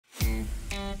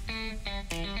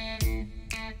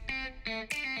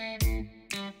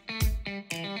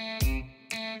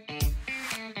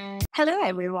Hello,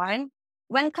 everyone.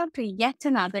 Welcome to yet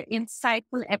another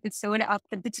insightful episode of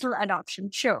the Digital Adoption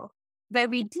Show, where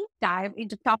we deep dive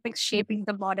into topics shaping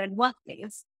the modern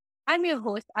workplace. I'm your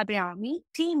host, Abhirami,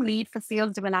 team lead for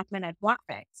sales development at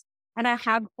Whatfix, and I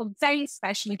have a very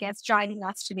special guest joining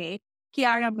us today,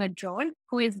 Chiara Madrone,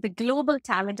 who is the Global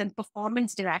Talent and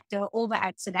Performance Director over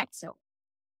at Sodexo.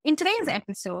 In today's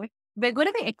episode, we're going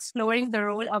to be exploring the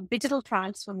role of digital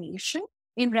transformation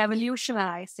in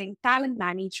revolutionizing talent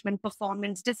management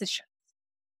performance decisions.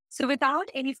 So, without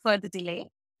any further delay,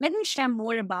 let me share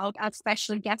more about our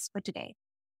special guest for today.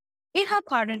 In her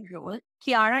current role,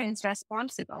 Chiara is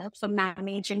responsible for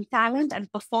managing talent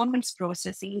and performance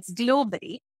processes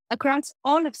globally across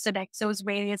all of Sodexo's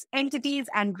various entities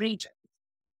and regions.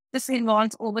 This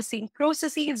involves overseeing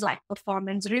processes like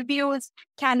performance reviews,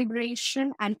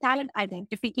 calibration, and talent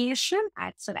identification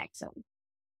at Sodexo.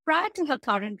 Prior to her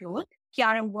current role,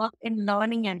 Chiara worked in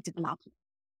learning and development,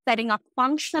 setting up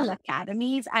functional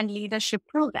academies and leadership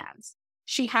programs.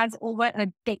 She has over a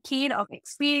decade of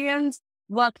experience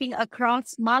working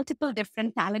across multiple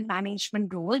different talent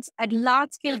management roles at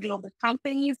large-scale global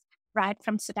companies, right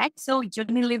from Sodexo,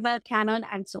 Unilever, Canon,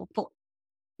 and so forth.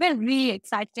 We're really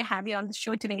excited to have you on the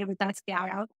show today with us,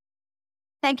 Chiara.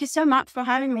 Thank you so much for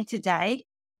having me today.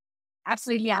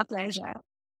 Absolutely our pleasure.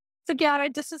 So, Chiara,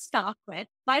 just to start with,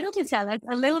 why don't you tell us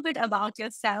a little bit about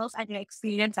yourself and your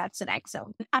experience at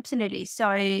Sodexo? Absolutely.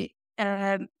 So,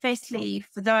 firstly,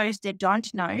 for those that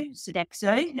don't know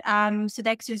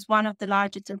Sodexo is one of the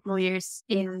largest employers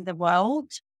in the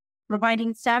world,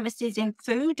 providing services in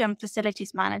food and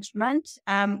facilities management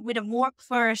with a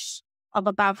workforce of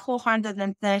about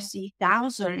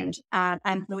 430,000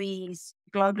 employees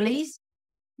globally.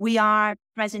 We are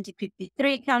present in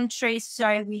 53 countries,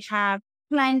 so we have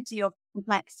plenty of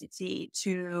complexity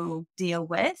to deal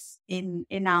with in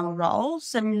our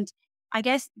roles. And I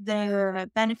guess the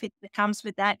benefit that comes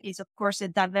with that is, of course,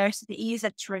 that diversity is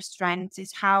a true strength,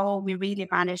 is how we really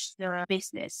manage the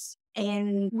business.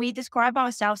 And we describe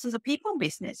ourselves as a people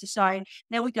business. So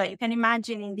there we go. You can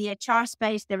imagine in the HR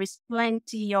space, there is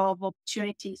plenty of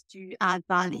opportunities to add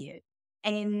value.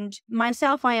 And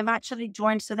myself, I have actually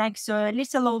joined Sodexo a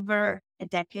little over a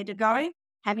decade ago,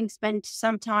 having spent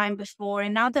some time before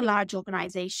in other large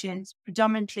organizations,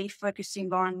 predominantly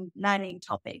focusing on learning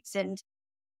topics. And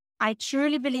I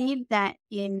truly believe that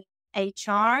in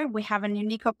HR, we have a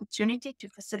unique opportunity to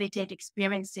facilitate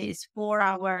experiences for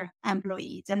our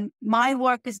employees. And my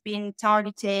work has been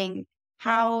targeting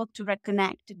how to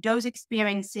reconnect those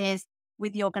experiences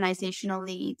with the organizational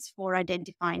leads for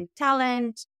identifying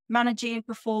talent, managing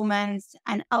performance,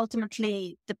 and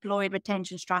ultimately deploy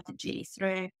retention strategies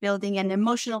through building an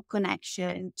emotional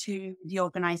connection to the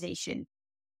organization.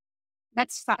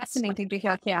 That's fascinating to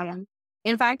hear, Chiara.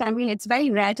 In fact, it's very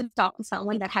rare to talk to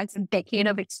someone that has a decade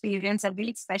of experience and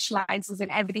really specializes in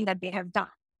everything that they have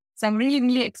done. So I'm really,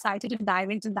 really excited to dive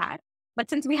into that. But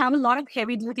since we have a lot of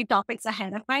heavy duty topics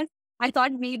ahead of us, I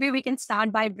thought maybe we can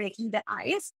start by breaking the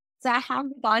ice. So I have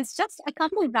just a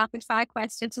couple of rapid fire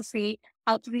questions to see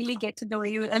how to really get to know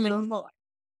you a little more.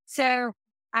 So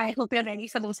I hope you're ready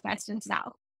for those questions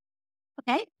now.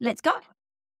 Okay, let's go.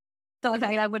 So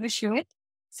I want to show it.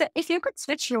 So if you could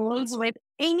switch roles with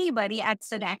anybody at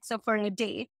Sodexo for a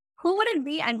day, who would it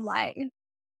be and why?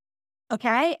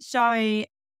 Okay, so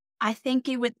I think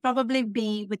it would probably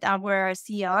be with our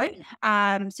CEO,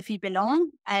 Sophie Bellon,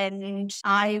 and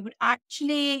I would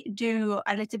actually do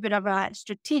a little bit of a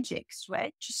strategic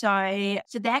switch. So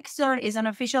Sodexo is an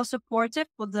official supporter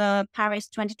for the Paris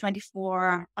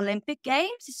 2024 Olympic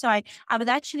Games. So I would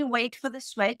actually wait for the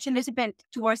switch a little bit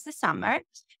towards the summer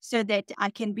so that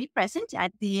I can be present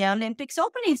at the Olympics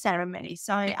opening ceremony.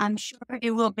 So I'm sure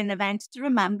it will be an event to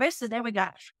remember. So there we go.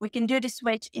 We can do the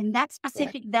switch in that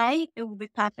specific day. It will be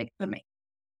perfect for me.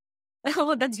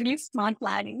 Oh, that's really smart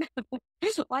planning.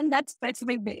 On that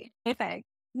specific day. Perfect.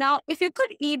 Now, if you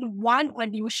could eat one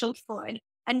unusual food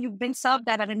and you've been served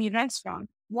that at any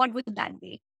restaurant, what would that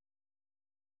be?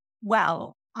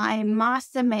 Well, I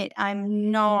must admit, I'm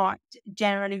not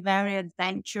generally very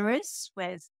adventurous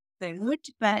with food,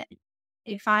 but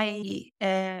if a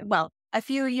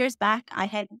few years back, I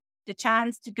had the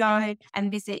chance to go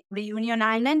and visit Reunion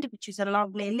Island, which is a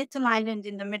lovely little island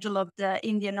in the middle of the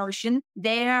Indian Ocean.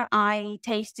 There, I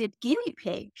tasted guinea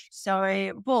pig,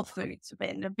 so both foods have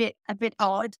been a bit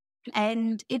odd.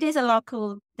 And it is a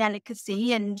local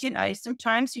delicacy, and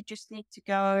sometimes you just need to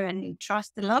go and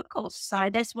trust the locals.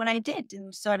 So that's what I did,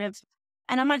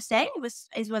 and I must say it was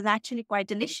actually quite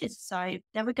delicious. So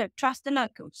there we go, trust the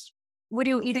locals. Would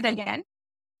you eat it again?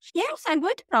 Yes, I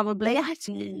would probably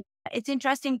actually. It's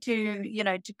interesting to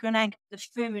connect the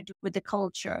food with the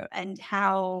culture and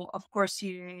how, of course,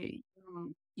 we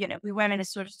were in a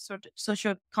sort of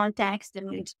social context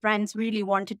and friends really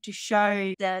wanted to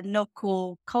show the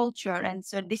local culture. And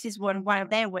so this is one of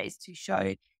their ways to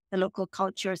show the local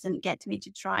cultures and get me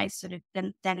to try sort of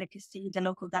the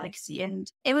local delicacy.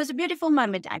 And it was a beautiful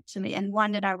moment, actually, and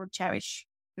one that I will cherish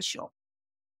for sure.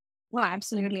 Well,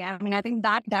 absolutely. I mean, I think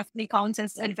that definitely counts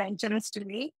as adventurous to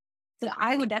me. So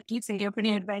I would definitely say you're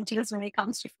pretty adventurous when it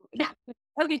comes to food.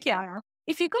 Okay, Chiara,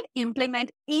 if you could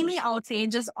implement any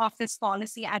outrageous office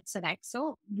policy at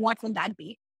Sodexo, what would that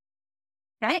be?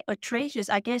 Right? Or treasures.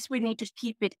 I guess we need to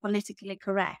keep it politically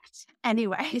correct.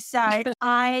 Anyway, so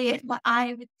I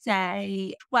would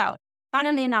say, well,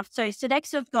 funnily enough, so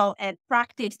Sodexo have got a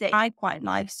practice that I quite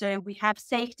like. So we have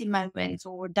safety moments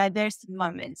or diversity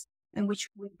moments in which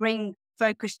we bring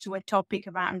focus to a topic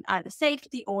around either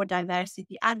safety or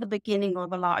diversity at the beginning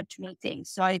of a large meeting.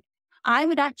 So I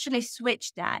would actually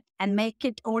switch that and make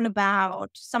it all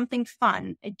about something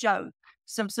fun, a joke,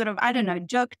 some sort of, I don't know,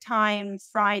 joke time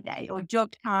Friday or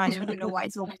joke time, I don't know why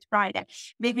it's always Friday,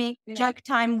 maybe joke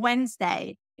time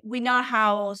Wednesday. We know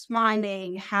how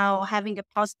smiling, how having a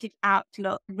positive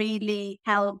outlook really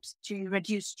helps to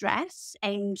reduce stress.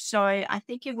 And so I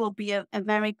think it will be a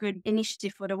very good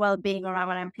initiative for the well-being of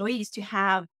our employees to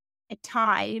have a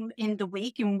time in the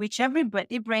week in which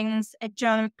everybody brings a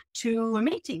joke to a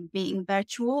meeting, being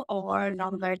virtual or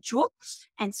non-virtual,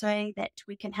 and so that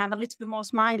we can have a little bit more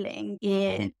smiling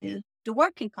in the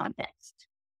working context.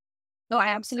 No, I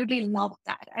absolutely love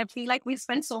that. I feel like we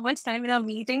spend so much time in our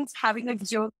meetings having a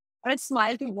joke or a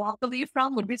smile to walk away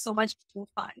from would be so much more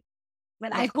fun.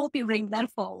 Well, I hope you bring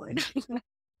that forward.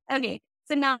 Okay.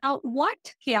 So now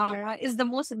what, Chiara, is the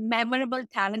most memorable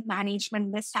talent management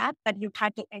mishap that you've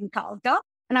had to encounter?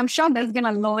 And I'm sure there's been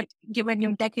a lot given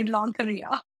your decade-long career.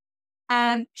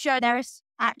 Sure, there's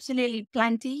absolutely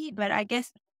plenty, but I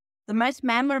guess the most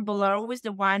memorable are always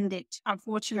the one that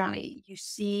unfortunately you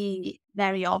see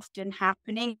very often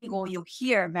happening or you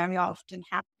hear very often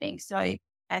happening. So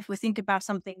if we think about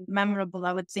something memorable,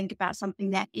 I would think about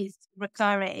something that is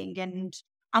recurring and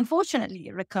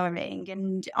unfortunately recurring.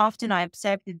 And often I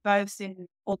observed it both in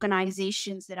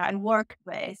organizations that I work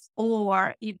with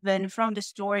or even from the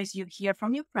stories you hear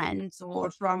from your friends or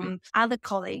from other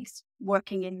colleagues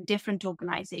working in different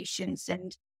organizations.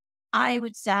 And I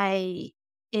would say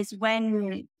is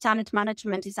when talent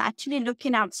management is actually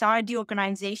looking outside the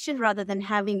organization rather than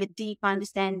having a deep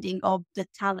understanding of the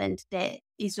talent that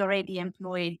is already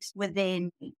employed within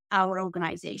our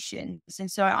organizations. And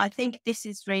so I think this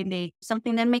is really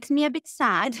something that makes me a bit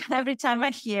sad every time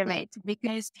I hear it,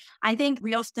 because I think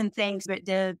we often think that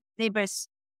the neighbor's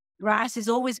grass is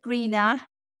always greener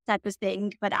type of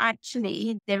thing. But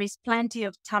actually, there is plenty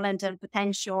of talent and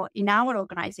potential in our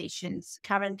organizations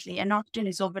currently, and often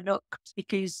is overlooked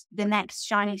because the next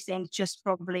shiny thing just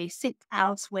probably sits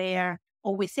elsewhere,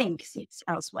 or we think sits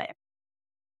elsewhere.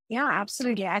 Yeah,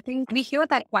 absolutely. I think we hear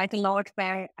that quite a lot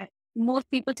where most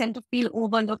people tend to feel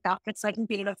overlooked after a certain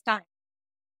period of time.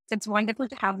 So it's wonderful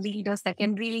to have leaders that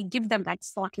can really give them that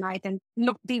spotlight and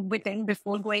look deep within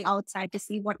before going outside to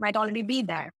see what might already be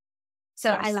there.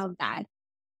 So I Yes. love that.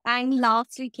 And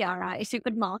lastly, Chiara, if you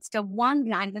could master one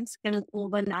random skill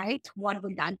overnight, what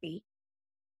would that be?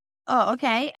 Oh,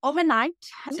 okay. Overnight,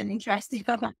 that's an interesting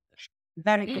one.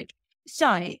 Very good.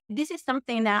 So this is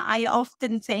something that I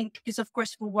often think, because of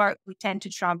course for work we tend to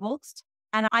travel,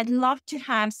 and I'd love to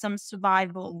have some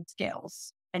survival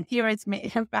skills. And here is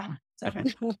me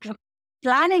sorry,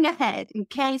 planning ahead in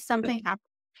case something happens.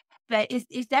 But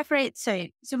it's definitely so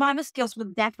survival skills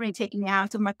will definitely take me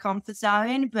out of my comfort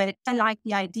zone. But I like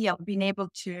the idea of being able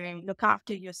to look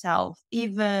after yourself,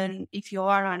 even if you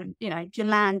are on, if you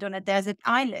land on a desert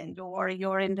island or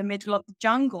you're in the middle of the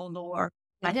jungle or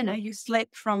I don't know, you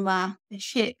slip from a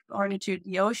ship or into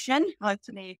the ocean,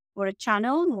 hopefully, or a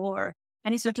channel or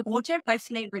any sort of water,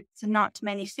 hopefully with not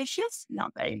many fishes,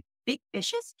 not very big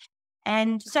fishes.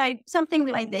 And so something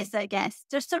like this, I guess,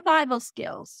 just survival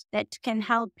skills that can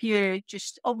help you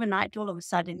just overnight, all of a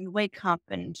sudden you wake up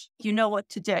and you know what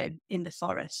to do in the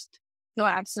forest. No,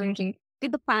 absolutely.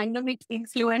 Did the pandemic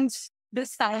influence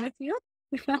this side of you?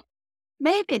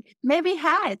 Maybe it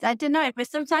has. I don't know. But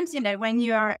sometimes, when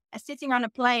you're sitting on a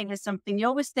plane or something, you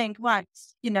always think, what,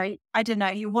 I don't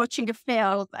know, you're watching a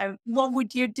film. What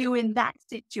would you do in that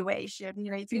situation?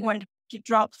 If you want to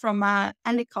drop from a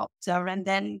helicopter and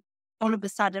then all of a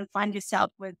sudden find yourself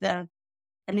with a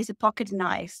little pocket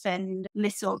knife and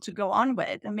little to go on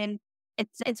with. I mean,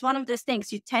 it's one of those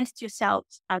things you test yourself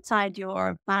outside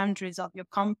your boundaries of your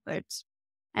comfort.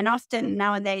 And often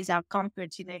nowadays our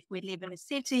comfort, if we live in a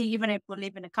city, even if we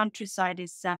live in a countryside,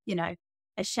 is,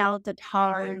 a sheltered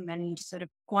home and sort of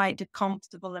quite a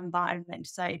comfortable environment.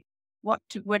 So what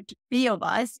would be of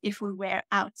us if we were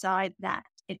outside that?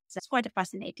 It's quite a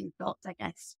fascinating thought, I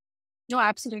guess. No,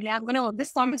 absolutely.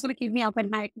 This song is going to keep me up at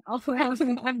night now.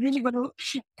 I'm really going to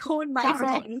hone my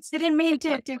Sorry, didn't mean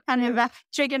to kind of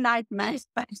trigger nightmares,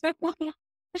 but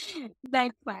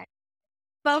That's fine.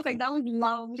 Perfect. That was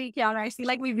lovely, Kiara. I feel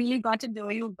like we really got to know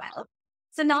you well.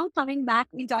 So now coming back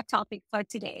into our topic for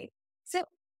today. So,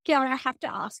 Kiara, I have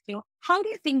to ask you, how do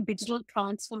you think digital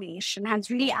transformation has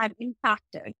really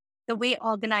impacted the way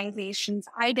organizations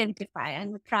identify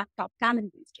and attract top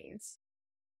talent these days?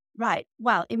 right.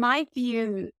 Well, in my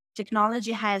view,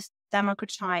 technology has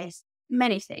democratized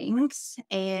many things.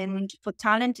 And for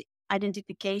talent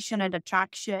identification and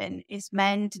attraction, is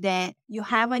meant that you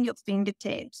have on your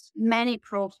fingertips many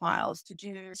profiles to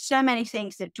do so many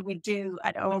things that we do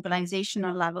at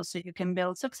organizational level. So you can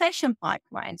build succession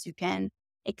pipelines, you can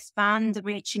expand,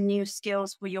 reach new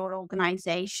skills for your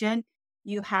organization.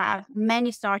 You have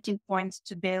many starting points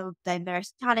to build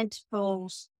diverse talent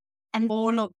pools, and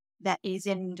all of that is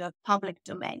in the public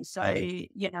domain. So,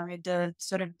 the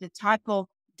sort of the type of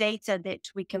data that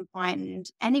we can find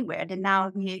anywhere that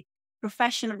now we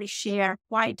professionally share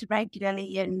quite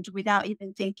regularly and without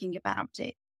even thinking about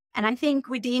it. And I think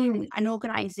within an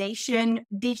organization,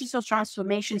 digital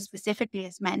transformation specifically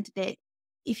has meant that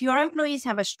if your employees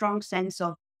have a strong sense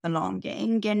of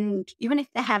belonging, and even if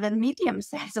they have a medium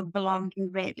sense of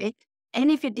belonging, really, and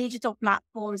if your digital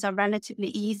platforms are relatively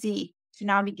easy to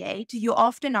navigate, you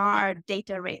often are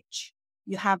data rich.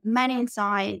 You have many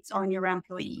insights on your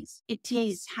employees. It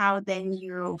is how then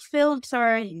you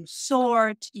filter, you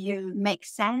sort, you make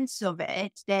sense of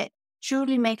it that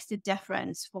truly makes the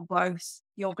difference for both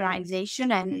the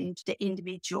organization and the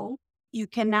individual. You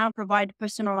can now provide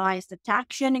personalized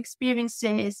attraction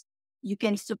experiences. You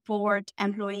can support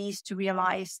employees to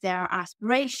realize their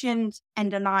aspirations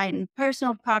and align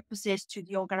personal purposes to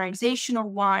the organizational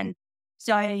one.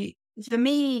 So for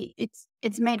me,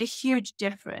 it's made a huge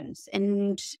difference.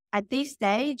 And at this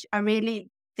stage, I really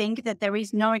think that there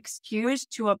is no excuse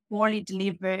to a poorly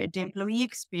delivered employee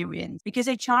experience, because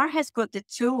HR has got the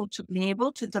tool to be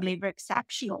able to deliver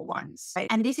exceptional ones. Right?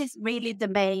 And this is really the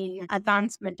main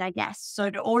advancement, I guess. So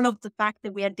all of the fact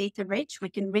that we are data rich, we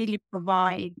can really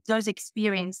provide those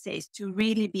experiences to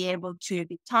really be able to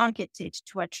be targeted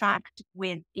to attract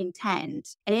with intent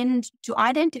and to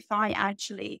identify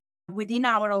actually within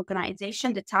our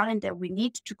organization, the talent that we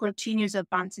need to continue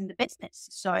advancing the business.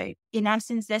 So in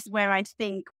essence, that's where I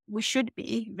think we should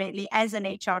be really as an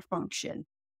HR function.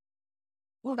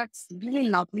 Well, that's really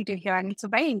lovely to hear. And it's a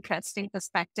very interesting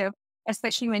perspective,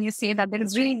 especially when you say that there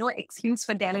is really no excuse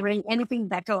for delivering anything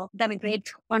better than a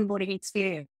great onboarding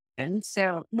experience. And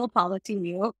so no power to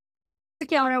you. So,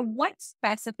 Kiara, what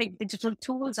specific digital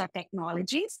tools or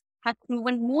technologies have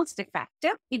proven most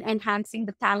effective in enhancing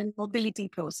the talent mobility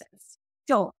process?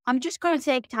 So I'm just going to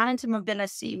take talent and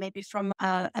mobility maybe from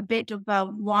a bit of a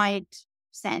wide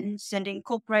sense and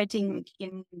incorporating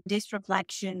in this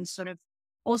reflection sort of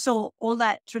also all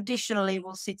that traditionally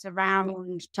will sit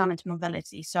around talent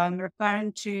mobility. So I'm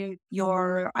referring to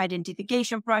your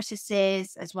identification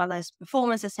processes as well as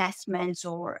performance assessments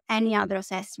or any other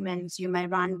assessments you may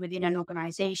run within an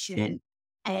organization.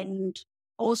 And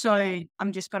also,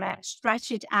 I'm just going to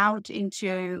stretch it out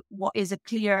into what is a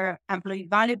clear employee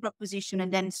value proposition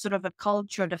and then sort of a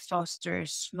culture that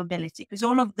fosters mobility, because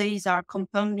all of these are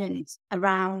components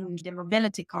around the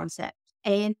mobility concept.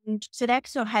 And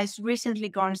Sodexo has recently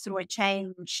gone through a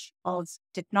change of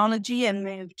technology and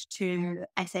moved to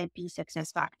SAP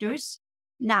SuccessFactors.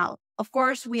 Now, of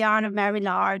course, we are a very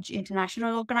large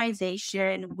international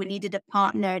organization. We needed a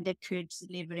partner that could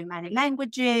deliver in many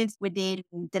languages within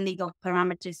the legal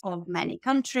parameters of many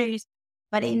countries.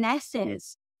 But in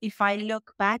essence, if I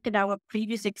look back at our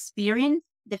previous experience,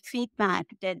 the feedback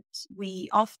that we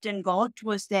often got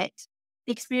was that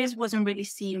the experience wasn't really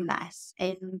seamless.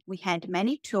 And we had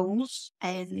many tools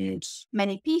and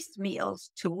many piecemeal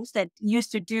tools that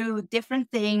used to do different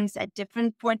things at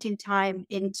different point in time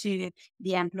into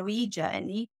the employee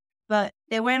journey, but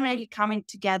they weren't really coming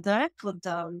together for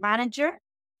the manager,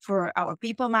 for our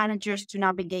people managers to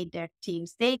navigate their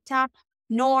team's data,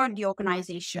 nor the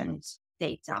organization's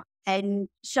data. And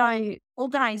so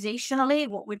organizationally,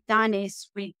 what we've done is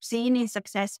we've seen in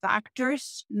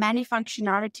SuccessFactors many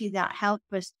functionality that help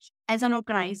us as an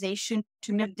organization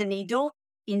to move the needle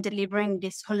in delivering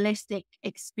this holistic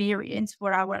experience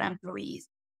for our employees.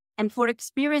 And for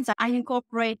experience, I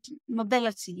incorporate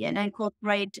mobility and I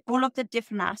incorporate all of the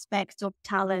different aspects of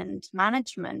talent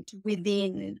management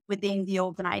within the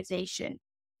organization,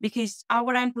 because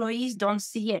our employees don't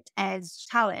see it as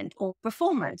talent or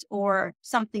performance or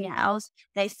something else.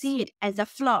 They see it as a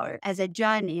flow, as a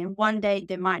journey. And one day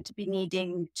they might be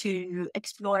needing to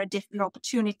explore a different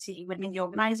opportunity within the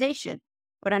organization.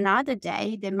 But another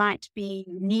day, they might be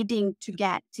needing to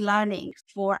get learning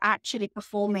for actually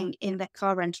performing in the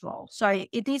current role. So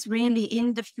it is really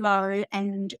in the flow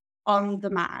and on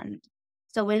demand.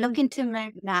 So we're looking to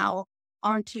move now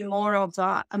onto more of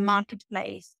a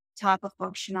marketplace type of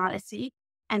functionality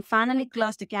and finally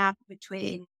close the gap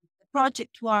between the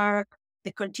project work,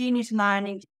 the continuous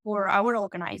learning for our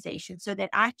organization, so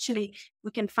that actually we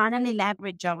can finally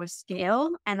leverage our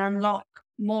skill and unlock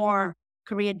more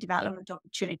career development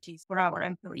opportunities for our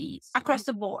employees across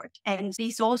the board. And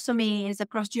this also means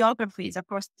across geographies,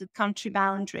 across the country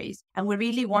boundaries. And we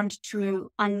really want to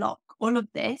unlock all of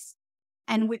this.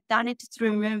 And we've done it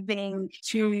through moving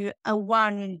to a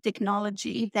one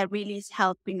technology that really is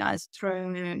helping us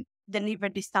through deliver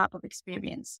this type of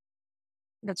experience.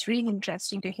 That's really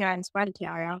interesting to hear as well,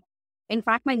 Chiara. In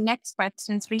fact, my next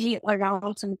question is really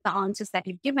around some of the answers that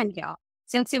you've given here.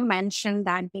 Since you mentioned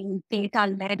that being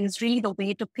data-led is really the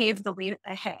way to pave the way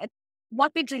ahead,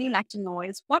 what we'd really like to know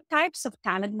is what types of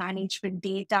talent management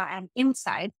data and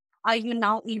insight are you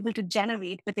now able to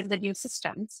generate within the new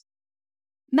systems?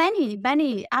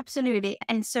 Many, absolutely.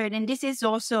 And so then this is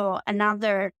also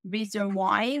another reason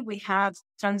why we have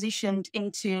transitioned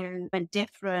into a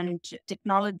different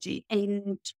technology.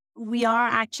 And we are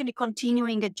actually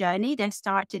continuing a journey that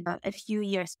started a few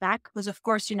years back. Because of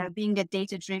course, being a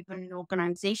data-driven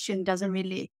organization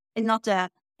it's not a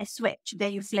switch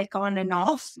that you flick on and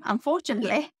off.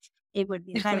 Unfortunately, it would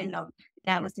be very long.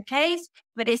 That was the case,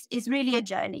 but it's really a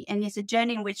journey, and it's a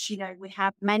journey in which we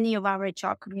have many of our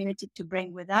HR community to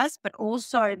bring with us, but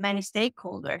also many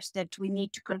stakeholders that we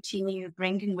need to continue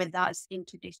bringing with us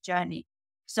into this journey.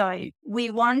 So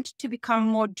we want to become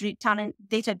more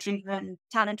data-driven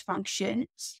talent function,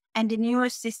 and the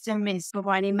newest system is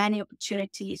providing many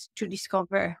opportunities to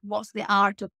discover what's the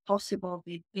art of possible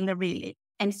in the really.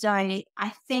 And so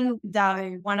I think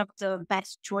that one of the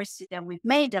best choices that we've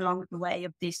made along the way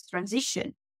of this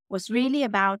transition was really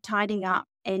about tidying up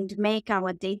and make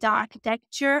our data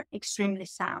architecture extremely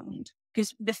sound.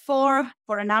 Because before,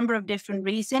 for a number of different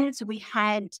reasons, we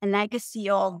had a legacy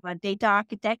of a data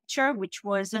architecture which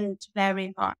wasn't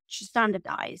very much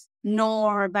standardized,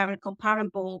 nor very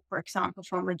comparable, for example,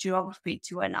 from a geography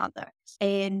to another.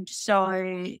 And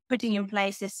so putting in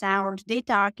place a sound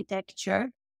data architecture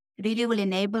really will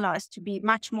enable us to be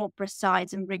much more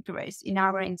precise and rigorous in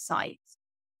our insights.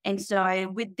 And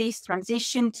so with these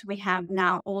transitions, we have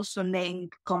now also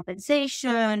linked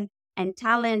compensation and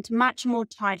talent much more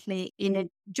tightly in a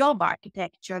job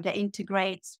architecture that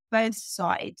integrates both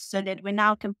sides, so that we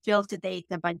now can filter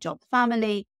data by job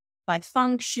family, by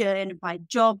function, by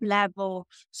job level.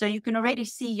 So you can already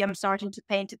see I'm starting to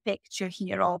paint a picture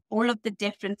here of all of the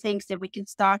different things that we can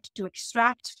start to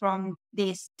extract from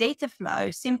this data flow,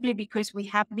 simply because we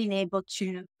have been able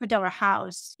to put our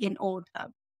house in order.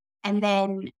 And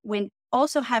then we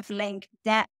also have linked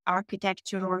that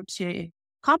architecture onto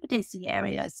competency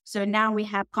areas. So now we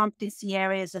have competency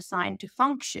areas assigned to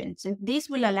functions, and this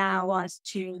will allow us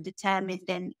to determine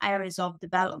then areas of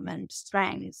development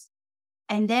strengths.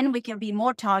 And then we can be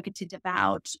more targeted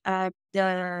about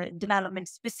the development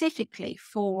specifically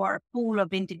for a pool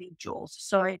of individuals.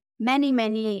 So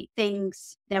many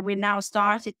things that we now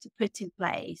started to put in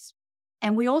place.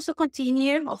 And we also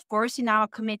continue, of course, in our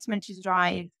commitment to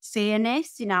drive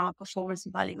fairness in our performance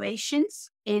evaluations.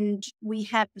 And we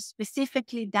have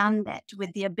specifically done that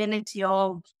with the ability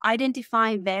of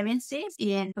identifying variances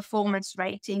in performance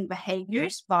rating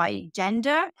behaviors by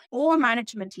gender or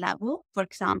management level, for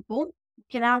example.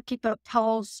 Can now keep a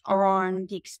pulse on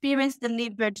the experience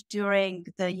delivered during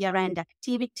the year-end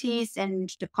activities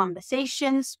and the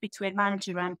conversations between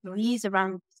manager and employees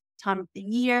around the time of the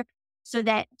year, so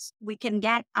that we can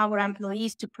get our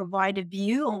employees to provide a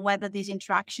view on whether this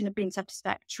interaction has been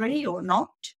satisfactory or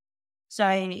not.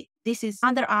 So this is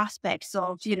other aspects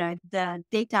of, the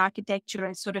data architecture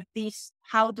and sort of this,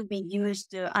 how do we use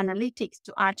the analytics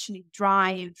to actually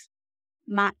drive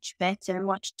much better,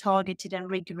 much targeted and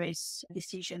rigorous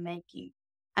decision making.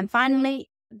 And finally,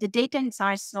 the data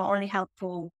insights are only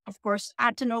helpful, of course,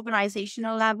 at an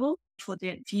organizational level for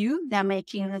the view they're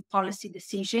making policy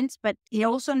decisions, but it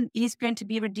also is going to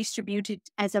be redistributed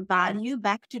as a value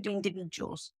back to the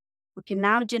individuals. We can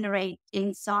now generate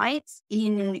insights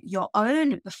in your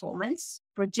own performance,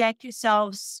 project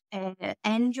yourselves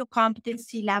and your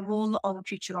competency level on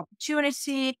future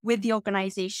opportunity with the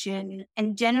organization,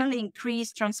 and generally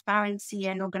increase transparency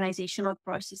and organizational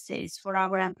processes for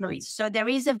our employees. So there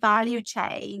is a value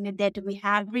chain that we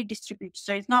have redistributed.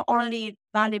 So it's not only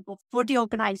valuable for the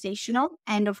organizational,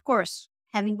 and of course,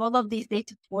 having all of these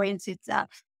data points, it's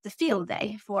the field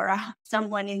day for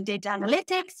someone in data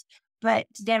analytics. But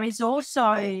there is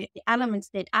also the elements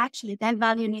that actually that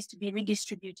value needs to be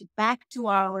redistributed back to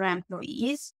our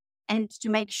employees, and to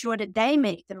make sure that they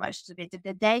make the most of it,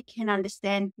 that they can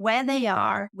understand where they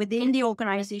are within the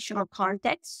organizational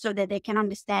context, so that they can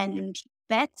understand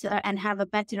better and have a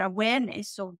better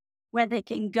awareness of where they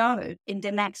can go in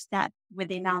the next step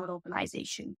within our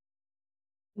organization.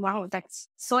 Wow, that's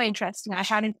so interesting. I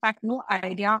had, in fact, no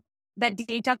idea that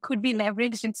data could be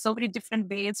leveraged in so many different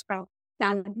ways, from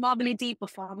talent mobility,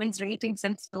 performance ratings,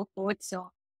 and so forth.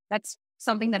 So that's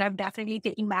something that I've definitely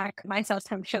taken back myself,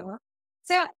 I'm sure.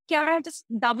 So, Chiara, just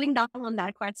doubling down on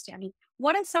that question,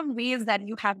 what are some ways that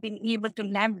you have been able to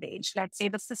leverage, let's say,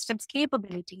 the system's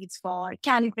capabilities for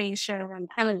calibration and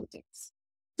analytics?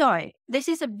 So this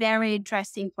is a very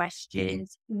interesting question.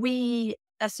 We,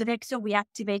 as Sodexo, we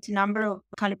activate a number of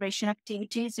calibration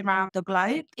activities around the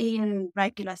globe in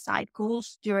regular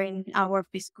cycles during our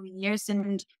fiscal years.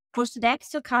 And for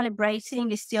Sodexo,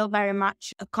 calibrating is still very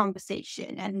much a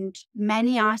conversation, and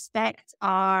many aspects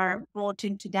are brought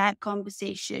into that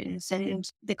conversations. And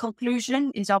the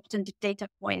conclusion is often the data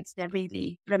points that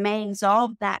really remains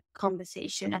of that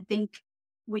conversation. I think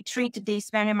we treat this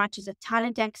very much as a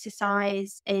talent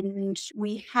exercise, and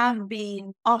we have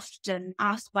been often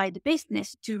asked by the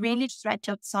business to really stretch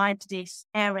outside this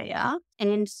area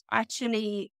and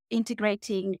actually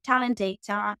integrating talent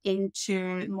data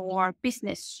into more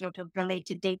business sort of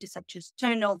related data, such as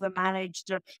turnover managed,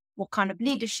 or what kind of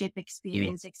leadership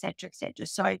experience, et cetera, et cetera.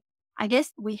 So I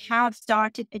guess we have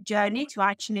started a journey to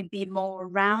actually be more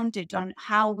rounded on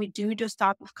how we do those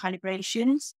type of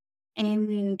calibrations.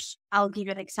 And I'll give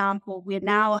you an example. We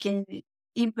now can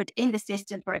input in the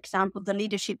system, for example, the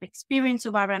leadership experience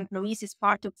of our employees is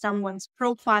part of someone's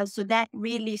profile. So that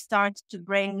really starts to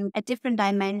bring a different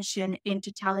dimension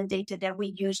into talent data that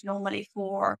we use normally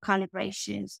for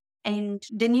calibrations. And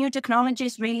the new technology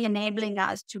is really enabling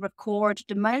us to record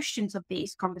the motions of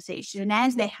these conversations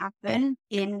as they happen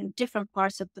in different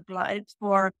parts of the globe,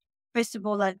 for first of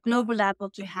all, at global level,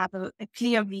 to have a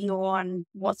clear view on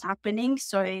what's happening.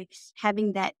 So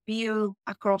having that view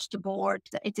across the board,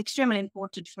 it's extremely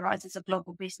important for us as a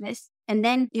global business. And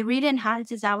then it really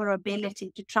enhances our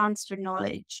ability to transfer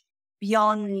knowledge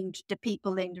beyond the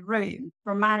people in the room,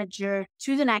 from manager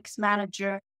to the next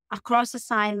manager, across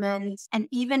assignments, and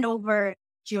even over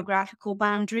geographical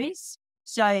boundaries.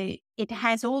 So it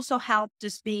has also helped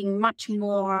us being much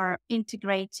more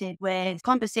integrated with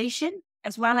conversation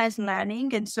as well as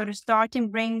learning, and sort of starting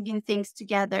bringing things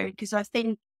together. Because I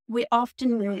think we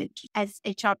often, as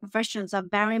HR professionals, are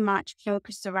very much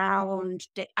focused around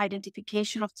the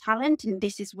identification of talent. And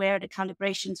this is where the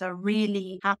calibrations are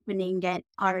really happening and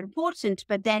are important.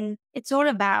 But then it's all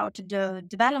about the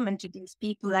development of these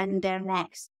people and their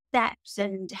next steps,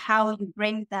 and how you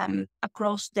bring them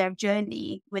across their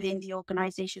journey within the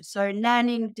organization. So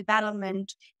learning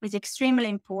development is extremely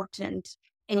important.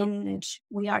 And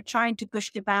we are trying to push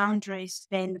the boundaries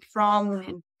then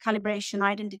from calibration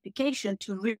identification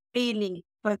to really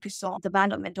focus on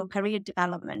development, or career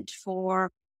development for,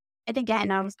 and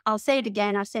again, I'll say it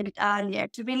again, I said it earlier,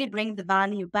 to really bring the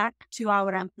value back to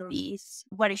our employees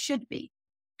where it should be.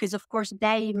 Because of course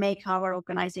they make our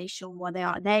organization what they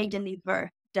are. They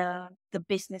deliver the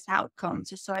business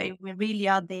outcomes. So we really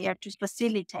are there to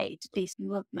facilitate these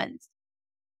movements.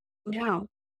 Yeah.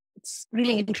 It's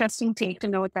really interesting take to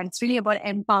note that it's really about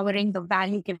empowering the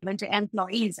value given to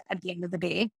employees at the end of the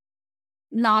day.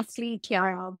 Lastly,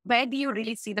 Chiara, where do you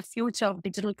really see the future of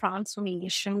digital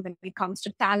transformation when it comes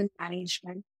to talent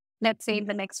management, let's say in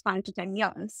the next 5 to 10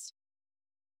 years?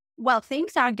 Well,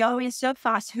 things are going so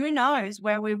fast. Who knows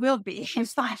where we will be in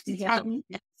 5 to 10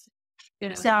 years?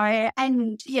 So,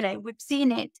 and, we've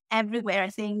seen it everywhere. I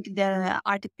think the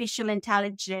artificial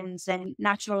intelligence and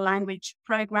natural language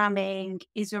programming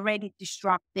is already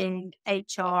disrupting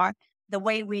HR, the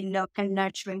way we look at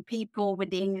nurturing people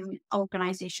within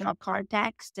organizational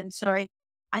context. And so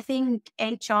I think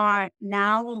HR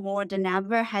now more than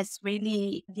ever has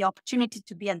really the opportunity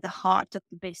to be at the heart of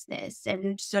the business,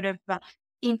 and sort of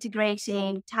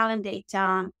integrating talent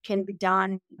data can be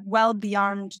done well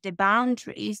beyond the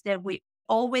boundaries that we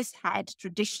always had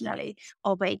traditionally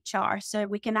of HR. So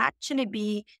we can actually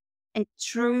be a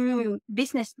true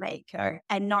business maker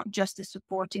and not just a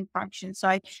supporting function.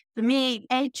 So for me,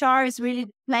 HR is really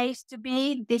the place to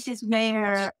be. This is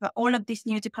where all of these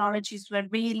new technologies will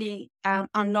really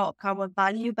unlock our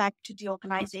value back to the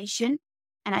organization.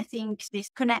 And I think this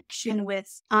connection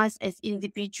with us as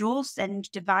individuals and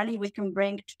the value we can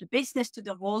bring to the business, to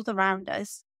the world around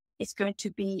us, is going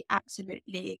to be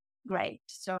absolutely great.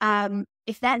 So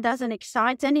if that doesn't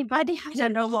excite anybody, I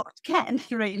don't know what can,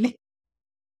 really.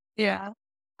 Yeah.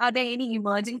 Are there any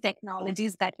emerging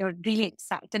technologies that you're really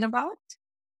excited about?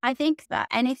 I think that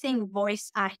anything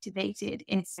voice activated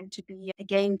is going to be a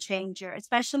game changer,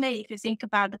 especially if you think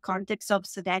about the context of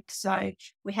Sodexo.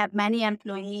 We have many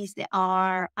employees that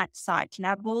are at site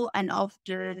level and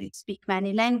often speak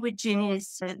many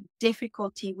languages. The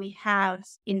difficulty we have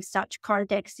in such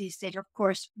contexts is that, of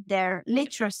course, their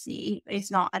literacy is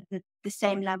not at the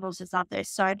same levels as others.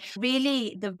 So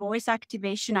really the voice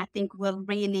activation, I think, will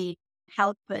really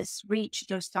help us reach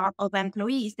those type of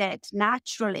employees that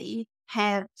naturally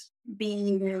have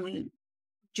been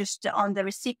just on the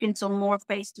recipients or more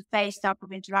face-to-face type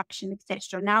of interaction,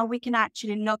 etc. Now we can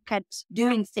actually look at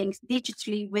doing things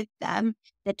digitally with them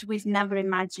that we've never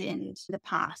imagined in the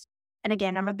past. And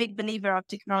again, I'm a big believer of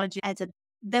technology as a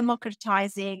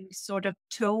democratizing sort of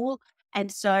tool. And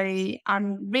so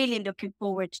I'm really looking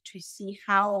forward to see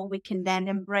how we can then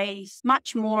embrace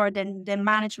much more than the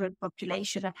management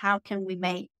population, and how can we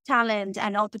make talent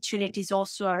and opportunities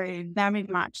also very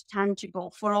much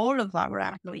tangible for all of our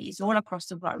employees all across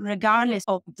the world, regardless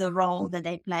of the role that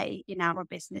they play in our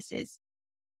businesses.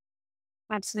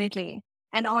 Absolutely.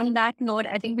 And on that note,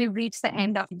 I think we've reached the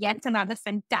end of yet another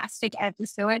fantastic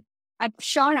episode. I'm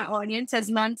sure our audience has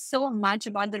learned so much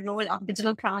about the role of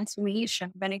digital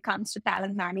transformation when it comes to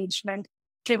talent management,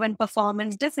 driven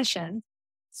performance decisions.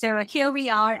 So here we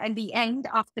are at the end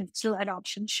of the digital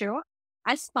adoption show.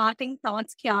 As parting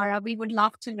thoughts, Chiara, we would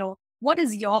love to know, what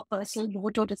is your personal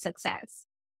motto to success?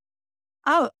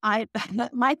 Oh, I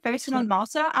my personal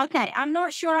motto. Okay, I'm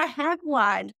not sure I have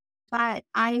one, but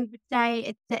I would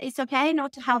say it's okay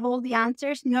not to have all the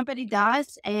answers. Nobody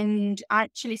does, and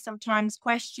actually, sometimes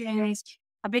questions,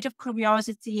 a bit of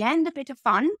curiosity, and a bit of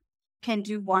fun can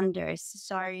do wonders.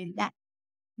 So that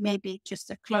may be just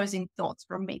a closing thoughts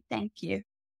from me. Thank you.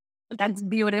 That's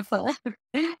beautiful.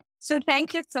 So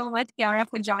thank you so much, Chiara,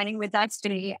 for joining with us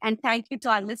today. And thank you to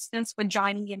our listeners for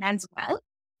joining in as well.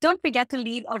 Don't forget to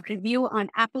leave a review on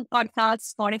Apple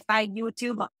Podcasts, Spotify,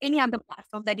 YouTube, or any other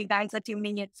platform that you guys are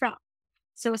tuning in from.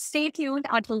 So stay tuned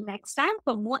until next time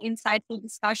for more insightful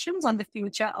discussions on the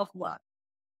future of work.